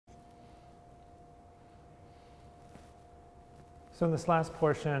So in this last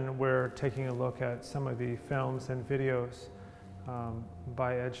portion, we're taking a look at some of the films and videos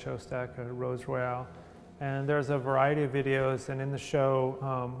by Ed Shostak at Royale. And there's a variety of videos, and in the show,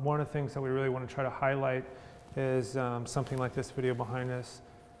 one of the things that we really want to try to highlight is something like this video behind us,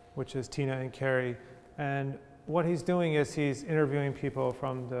 which is Tina and Carrie. And what he's doing is he's interviewing people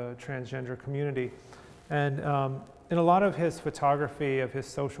from the transgender community. And in a lot of his photography of his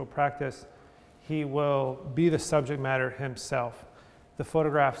social practice, he will be the subject matter himself. The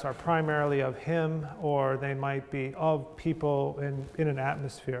photographs are primarily of him, or they might be of people in an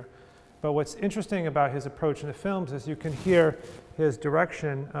atmosphere. But what's interesting about his approach in the films is you can hear his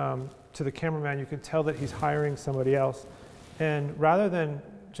direction to the cameraman. You can tell that he's hiring somebody else. And rather than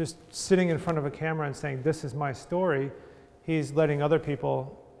just sitting in front of a camera and saying, this is my story, he's letting other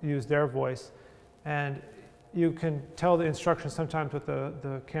people use their voice. And you can tell the instructions sometimes with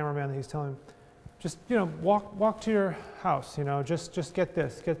the cameraman that he's telling him, just, you know, walk to your house, you know, just get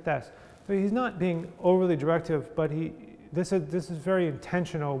this, get that. So he's not being overly directive, but this is very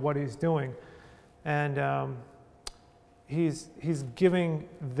intentional what he's doing. And he's giving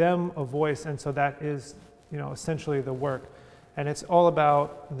them a voice, and so that is, you know, essentially the work. And it's all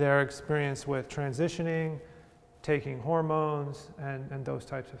about their experience with transitioning, taking hormones, and those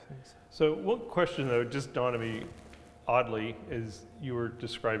types of things. So one question though just dawned on me oddly as you were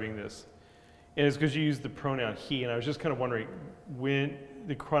describing this, and it's because you used the pronoun he, and I was just kind of wondering when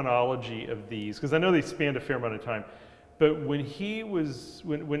the chronology of these, because I know they spanned a fair amount of time, but when he was,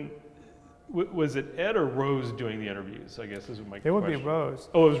 was it Ed or Rose doing the interviews, I guess is my question. It would be Rose.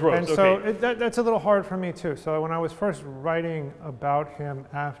 Oh, it was Rose, and okay. So that's a little hard for me too. So when I was first writing about him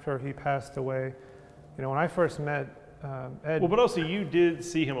after he passed away, you know, when I first met Ed. Well, but also you did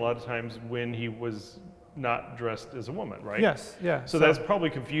see him a lot of times when he was not dressed as a woman, right? Yes, yeah. So that's probably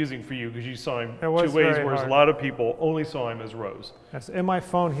confusing for you because you saw him two ways, very whereas hard. a lot of people only saw him as Rose. Yes, in my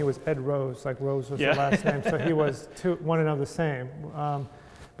phone he was Ed Rose, like Rose was the last name, so he was one and of the same.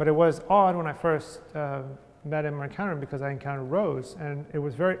 But it was odd when I first met him or encountered him because I encountered Rose, and it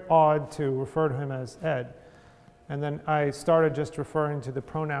was very odd to refer to him as Ed. And then I started just referring to the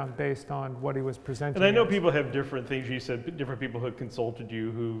pronoun based on what he was presenting. And I know people have different things. You said different people who consulted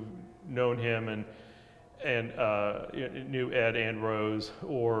you who've known him and knew Ed and Rose,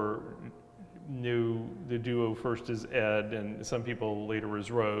 or knew the duo first as Ed and some people later as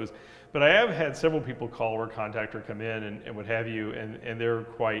Rose. But I have had several people call or contact or come in and what have you, and they're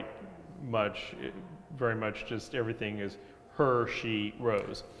quite much, very much just everything is her, she,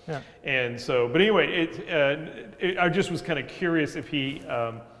 Rose. Yeah. And so, but anyway, I just was kind of curious if he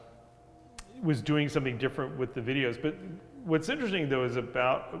was doing something different with the videos. But what's interesting though is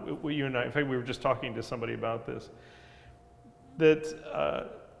about what you and I, in fact, we were just talking to somebody about this, that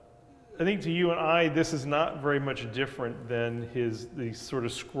I think to you and I, this is not very much different than these sort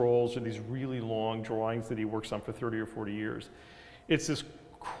of scrolls or these really long drawings that he works on for 30 or 40 years. It's this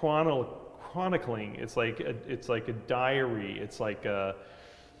chronicling. It's like a diary. It's like a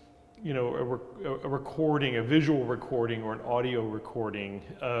recording, a visual recording or an audio recording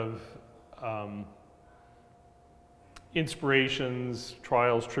of inspirations,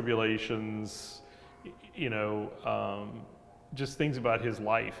 trials, tribulations, just things about his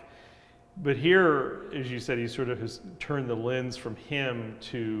life. But here, as you said, he sort of has turned the lens from him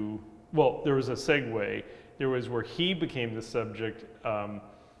to, well, there was a segue. There was where he became the subject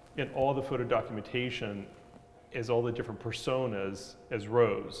in all the photo documentation as all the different personas as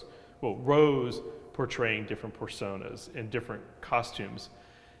Rose. Well, Rose portraying different personas in different costumes.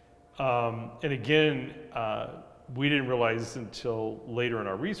 And again, we didn't realize until later in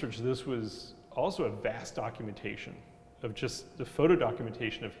our research, this was also a vast documentation of just the photo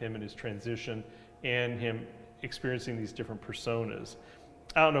documentation of him and his transition and him experiencing these different personas.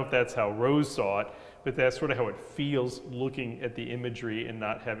 I don't know if that's how Rose saw it, but that's sort of how it feels looking at the imagery and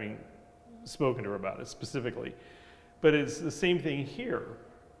not having spoken to her about it specifically. But it's the same thing here.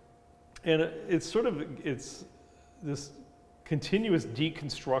 And it's this continuous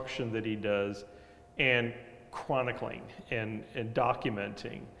deconstruction that he does and chronicling and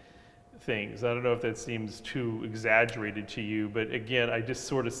documenting things. I don't know if that seems too exaggerated to you, but again, I just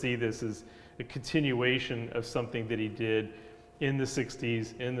sort of see this as a continuation of something that he did in the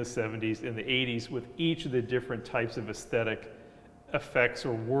 60s, in the 70s, in the 80s, with each of the different types of aesthetic effects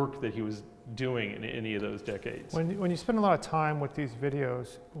or work that he was doing in any of those decades. When you spend a lot of time with these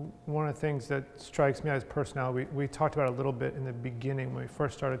videos, one of the things that strikes me as personality, we talked about it a little bit in the beginning when we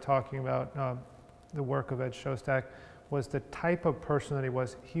first started talking about the work of Ed Shostak, was the type of person that he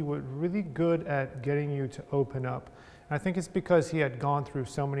was. He was really good at getting you to open up. And I think it's because he had gone through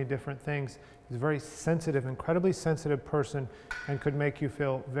so many different things. He's a very sensitive, incredibly sensitive person, and could make you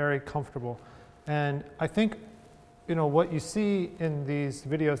feel very comfortable. And I think, you know, what you see in these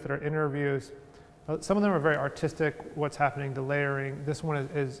videos that are interviews, some of them are very artistic, what's happening, the layering. This one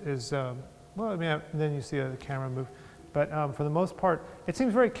is well, I mean, then you see the camera move. But for the most part, it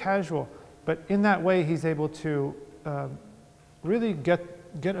seems very casual. But in that way, he's able to really get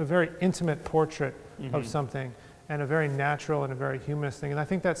a very intimate portrait of something, and a very natural and a very humanist thing. And I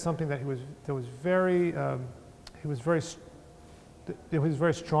think that's something that he was very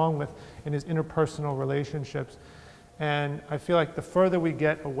strong with in his interpersonal relationships. And I feel like the further we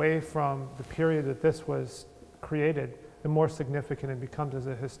get away from the period that this was created, the more significant it becomes as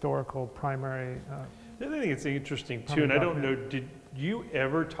a historical primary. I think it's interesting too, and I don't know, did you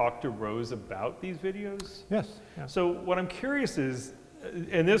ever talk to Rose about these videos? Yes. Yeah. So what I'm curious is,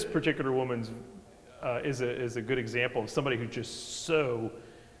 and this particular woman's is a good example of somebody who's just so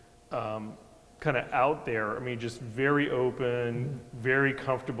kind of out there. I mean, just very open, very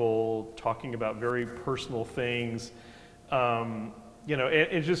comfortable, talking about very personal things. You know,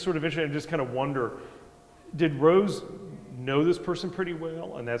 it's just sort of interesting. I just kind of wonder, did Rose know this person pretty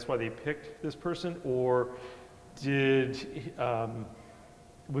well, and that's why they picked this person, or did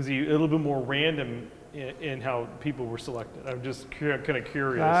was he a little bit more random in how people were selected? I'm just kind of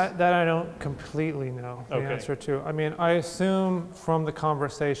curious. That I don't completely know the answer to. I mean, I assume from the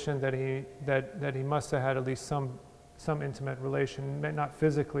conversation that he must have had at least some intimate relation, not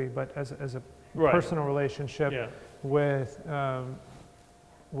physically, but as a personal relationship with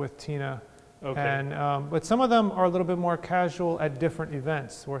Tina. Okay. And but some of them are a little bit more casual at different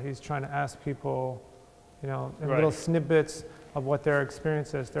events, where he's trying to ask people, you know, in little snippets of what their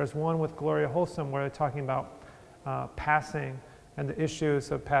experience is. There's one with Gloria Holsom where they're talking about passing and the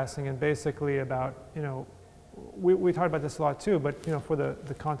issues of passing, and basically about, you know, we talked about this a lot too, but, you know, for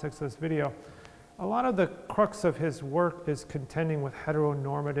the context of this video, a lot of the crux of his work is contending with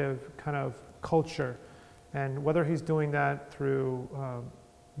heteronormative kind of culture, and whether he's doing that through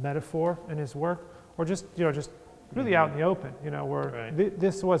metaphor in his work, or just, you know, just really out in the open, you know, where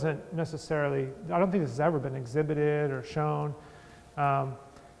this wasn't necessarily, I don't think this has ever been exhibited or shown,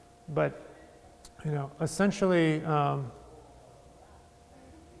 but, you know, essentially, you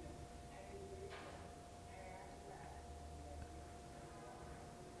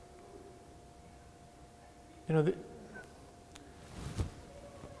know,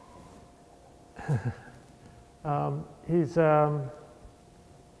 he's,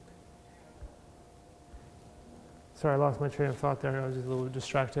 sorry, I lost my train of thought there. I was just a little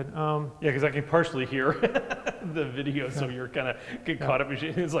distracted. Yeah, because I can partially hear the video, so you're kind of get caught up.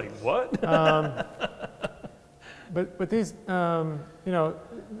 It's like, what? But these, you know,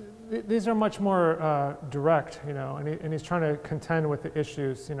 these are much more direct, you know, and he's trying to contend with the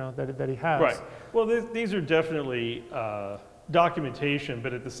issues, you know, that he has. Right. Well, these are definitely documentation,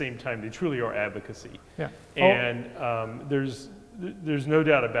 but at the same time, they truly are advocacy. Yeah. And there's no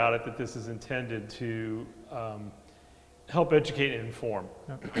doubt about it that this is intended to help educate and inform.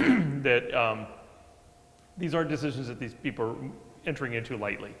 That these aren't decisions that these people are entering into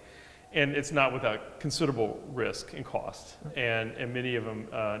lightly. And it's not without considerable risk and cost, and many of them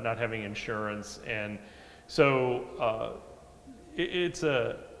not having insurance. And so it's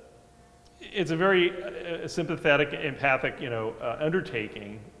a very sympathetic, empathic, you know,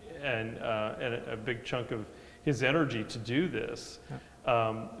 undertaking, and a big chunk of his energy to do this.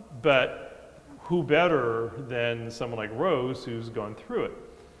 But who better than someone like Rose, who's gone through it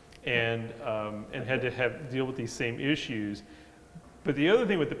and had to deal with these same issues. But the other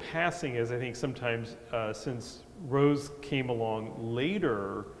thing with the passing is, I think sometimes since Rose came along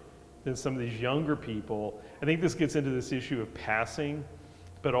later than some of these younger people, I think this gets into this issue of passing,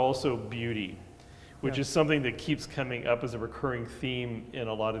 but also beauty, which is something that keeps coming up as a recurring theme in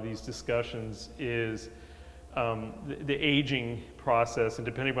a lot of these discussions, is the aging process. And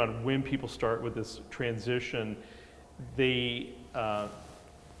depending on when people start with this transition, they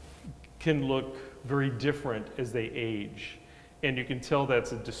can look very different as they age. And you can tell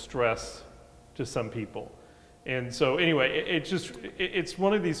that's a distress to some people. And so anyway, it's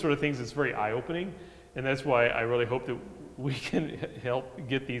one of these sort of things that's very eye-opening. And that's why I really hope that we can help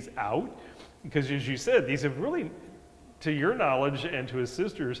get these out. Because as you said, these have really, to your knowledge and to his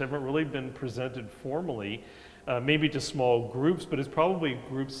sisters, haven't really been presented formally, maybe to small groups, but it's probably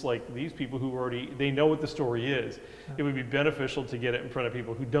groups like these people who they know what the story is. It would be beneficial to get it in front of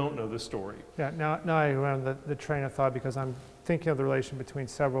people who don't know the story. Yeah, now I remember the train of thought, because I'm thinking of the relation between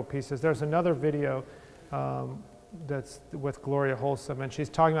several pieces. There's another video that's with Gloria Holsom, and she's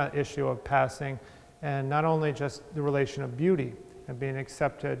talking about the issue of passing, And not only just the relation of beauty and being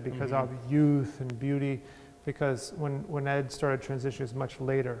accepted because of youth and beauty, because when Ed started transitioning, it was much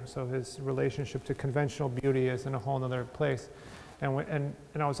later. So his relationship to conventional beauty is in a whole other place. And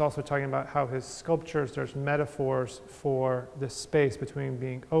I was also talking about how his sculptures, there's metaphors for the space between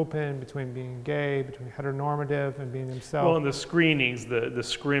being open, between being gay, between heteronormative and being himself. Well, and the screenings, the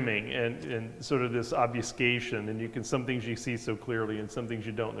scrimming and sort of this obfuscation, and some things you see so clearly and some things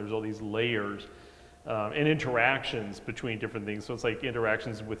you don't. There's all these layers and interactions between different things. So it's like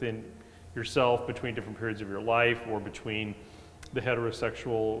interactions within yourself, between different periods of your life, or between the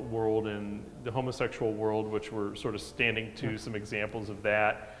heterosexual world and the homosexual world, which we're sort of standing to some examples of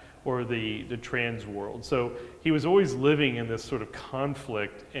that, or the trans world. So he was always living in this sort of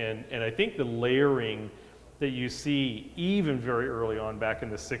conflict, and I think the layering that you see even very early on back in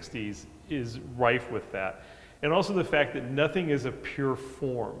the 60s is rife with that. And also the fact that nothing is a pure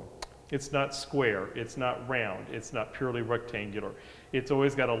form. It's not square, it's not round, it's not purely rectangular. It's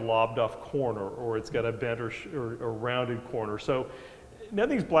always got a lobbed off corner, or it's got a bent or rounded corner. So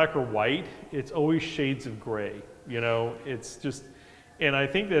nothing's black or white, it's always shades of gray, it's just, and I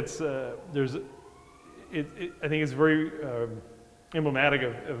think that's, I think it's very emblematic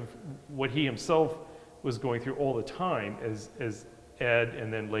of what he himself was going through all the time as Ed,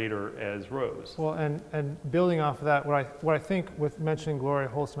 and then later as Rose. Well, and building off of that, what I think with mentioning Gloria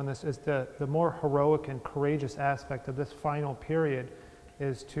Holston on this is the more heroic and courageous aspect of this final period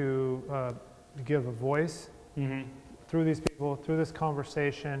is to give a voice through these people, through this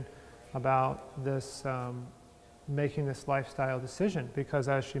conversation about this, making this lifestyle decision, because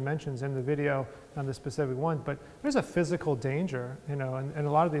as she mentions in the video, not the specific one, but there's a physical danger, and a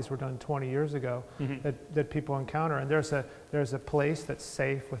lot of these were done 20 years ago that people encounter, and there's a place that's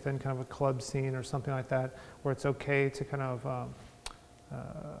safe within kind of a club scene or something like that, where it's okay to kind of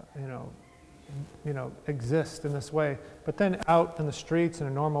exist in this way. But then out in the streets in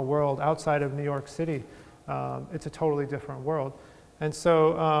a normal world outside of New York City, it's a totally different world. And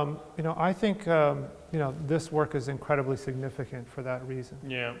so, I think, this work is incredibly significant for that reason.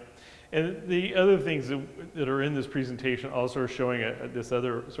 Yeah. And the other things that are in this presentation also are showing this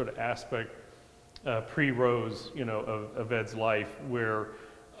other sort of aspect, pre-Rose, of Ed's life, where,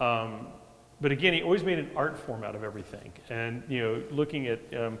 but again, he always made an art form out of everything. And, looking at,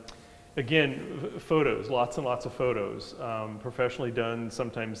 again, photos, lots and lots of photos, professionally done,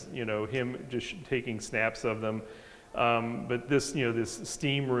 sometimes, him just taking snaps of them. But this, this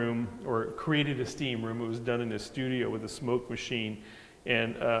steam room, or created a steam room, it was done in a studio with a smoke machine,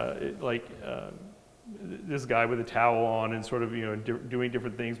 and this guy with a towel on and sort of, doing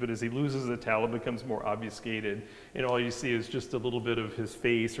different things, but as he loses the towel, it becomes more obfuscated, and all you see is just a little bit of his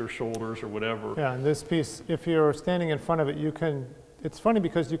face or shoulders or whatever. Yeah, and this piece, if you're standing in front of it, it's funny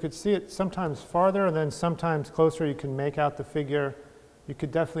because you could see it sometimes farther and then sometimes closer. You can make out the figure. You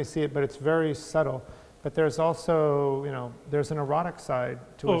could definitely see it, but it's very subtle. But there's also, there's an erotic side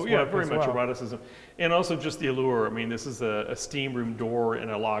to his work. Oh yeah, very much eroticism. And also just the allure. I mean, this is a steam room door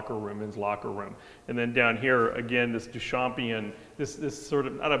in a locker room, in his locker room. And then down here, again, this Duchampian, this sort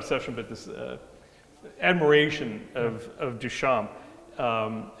of, not obsession, but this admiration of Duchamp.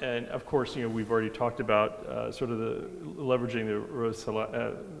 And of course, we've already talked about sort of leveraging the Rose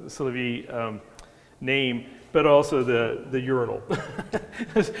Sylvie name, but also the urinal.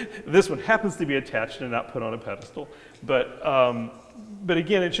 This one happens to be attached and not put on a pedestal. But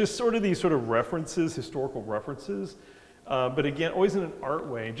again, it's just sort of these sort of references, historical references, but again, always in an art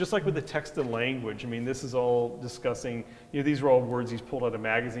way, just like with the text and language. I mean, this is all discussing, these are all words he's pulled out of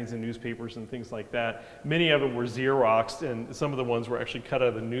magazines and newspapers and things like that. Many of them were Xeroxed, and some of the ones were actually cut out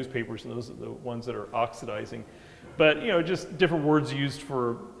of the newspapers, and those are the ones that are oxidizing. But, just different words used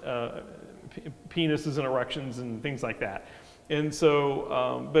for penises and erections and things like that. And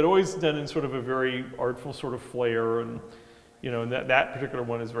so, but always done in sort of a very artful sort of flair, and and that particular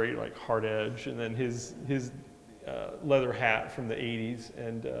one is very like hard edge, and then his leather hat from the 80s,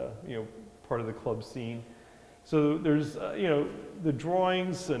 and part of the club scene. So there's the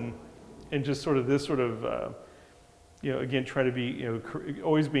drawings and just sort of this sort of again, try to be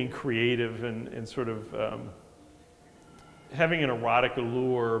always being creative and sort of having an erotic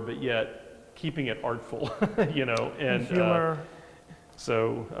allure, but yet keeping it artful, and humor.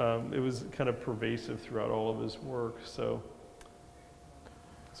 So it was kind of pervasive throughout all of his work. So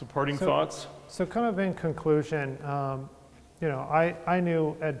parting thoughts? So kind of in conclusion, I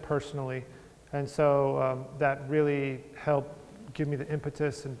knew Ed personally, and so that really helped give me the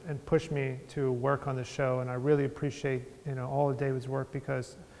impetus and push me to work on the show, and I really appreciate all of David's work,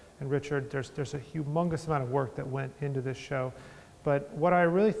 because, and Richard, there's a humongous amount of work that went into this show. But what I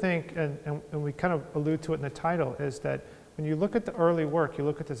really think, and we kind of allude to it in the title, is that when you look at the early work, you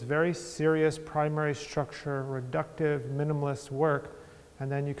look at this very serious primary structure, reductive, minimalist work,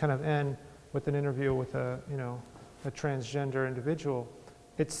 and then you kind of end with an interview with a transgender individual.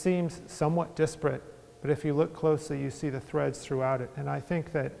 It seems somewhat disparate, but if you look closely, you see the threads throughout it. And I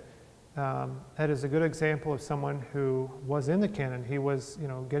think that Ed is a good example of someone who was in the canon. He was,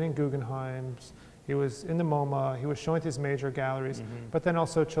 getting Guggenheims. He was in the MoMA. He was showing these major galleries, but then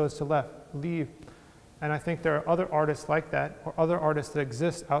also chose to leave. And I think there are other artists like that, or other artists that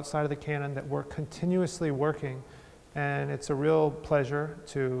exist outside of the canon that were continuously working. And it's a real pleasure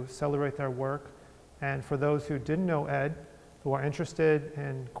to celebrate their work. And for those who didn't know Ed, who are interested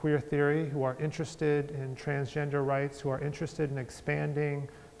in queer theory, who are interested in transgender rights, who are interested in expanding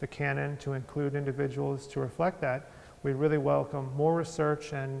the canon to include individuals to reflect that, we really welcome more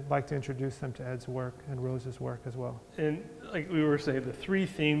research and like to introduce them to Ed's work and Rose's work as well. And like we were saying, the three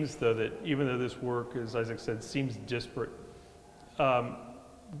themes, though, that even though this work, as Isaac said, seems disparate,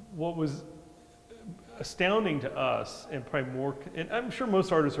 what was astounding to us, and probably more, and I'm sure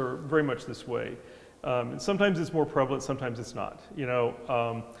most artists are very much this way, and sometimes it's more prevalent, sometimes it's not,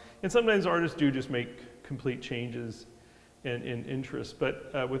 and sometimes artists do just make complete changes in interest.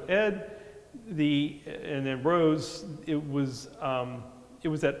 But with Ed, and then Rose, it was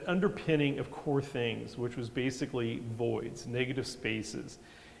that underpinning of core things, which was basically voids, negative spaces,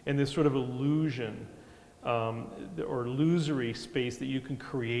 and this sort of illusion or illusory space that you can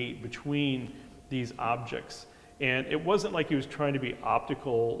create between these objects. And it wasn't like he was trying to be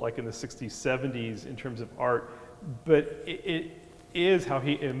optical like in the 60s, 70s in terms of art, but it is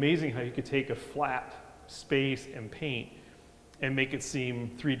amazing how he could take a flat space and paint and make it seem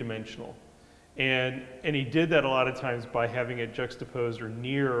three-dimensional. And he did that a lot of times by having it juxtaposed or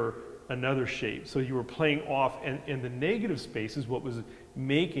near another shape. So you were playing off, and the negative space is what was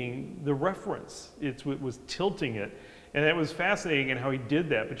making the reference. It's what was tilting it. And that was fascinating in how he did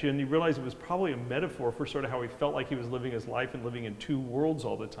that, but you realized it was probably a metaphor for sort of how he felt like he was living his life and living in two worlds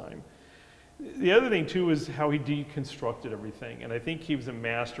all the time. The other thing too is how he deconstructed everything, and I think he was a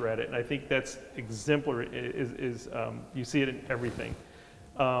master at it, and I think that's exemplary, you see it in everything.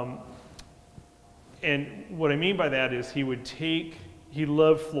 And what I mean by that is he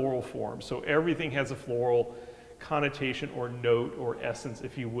loved floral forms, so everything has a floral connotation or note or essence,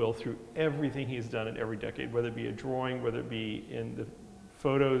 if you will, through everything he's done in every decade, whether it be a drawing, whether it be in the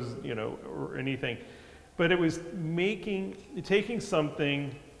photos, or anything. But it was taking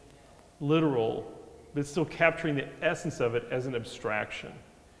something literal, but still capturing the essence of it as an abstraction.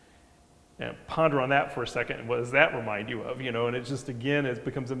 And ponder on that for a second, and what does that remind you of? And it just, again, it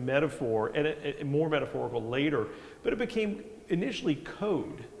becomes a metaphor, and it more metaphorical later, but it became initially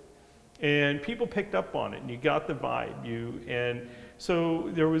code. And people picked up on it, and you got the vibe. And so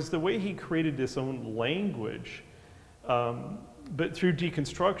there was the way he created this own language, but through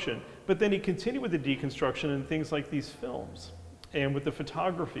deconstruction. But then he continued with the deconstruction in things like these films and with the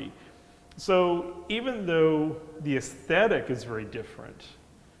photography. So even though the aesthetic is very different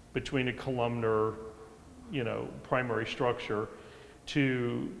between a columnar, primary structure,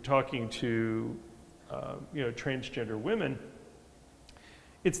 to talking to, transgender women,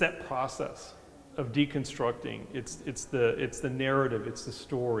 it's that process of deconstructing. It's the narrative, it's the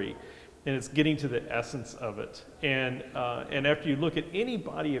story, and it's getting to the essence of it. And after you look at any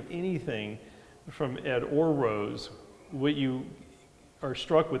body of anything from Ed or Rose, what you are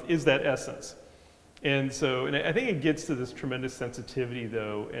struck with is that essence. And so, and I think it gets to this tremendous sensitivity,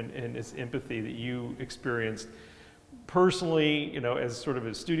 though, and this empathy that you experienced personally, as sort of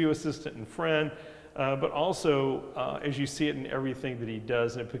a studio assistant and friend, but also as you see it in everything that he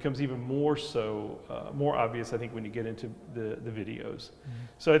does, and it becomes even more so, more obvious, I think, when you get into the videos. Mm-hmm.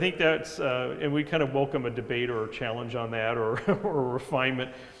 So I think that's, and we kind of welcome a debate or a challenge on that, or or a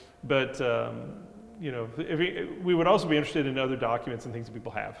refinement, but we would also be interested in other documents and things that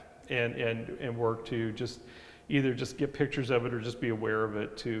people have, and work to either just get pictures of it or just be aware of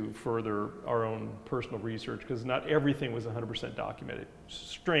it to further our own personal research, because not everything was 100% documented.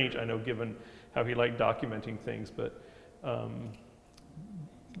 Strange, I know, given how he liked documenting things, but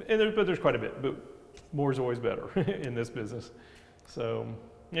there's quite a bit, but more is always better in this business. So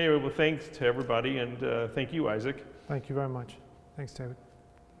anyway, well, thanks to everybody, and thank you, Isaac. Thank you very much. Thanks, David.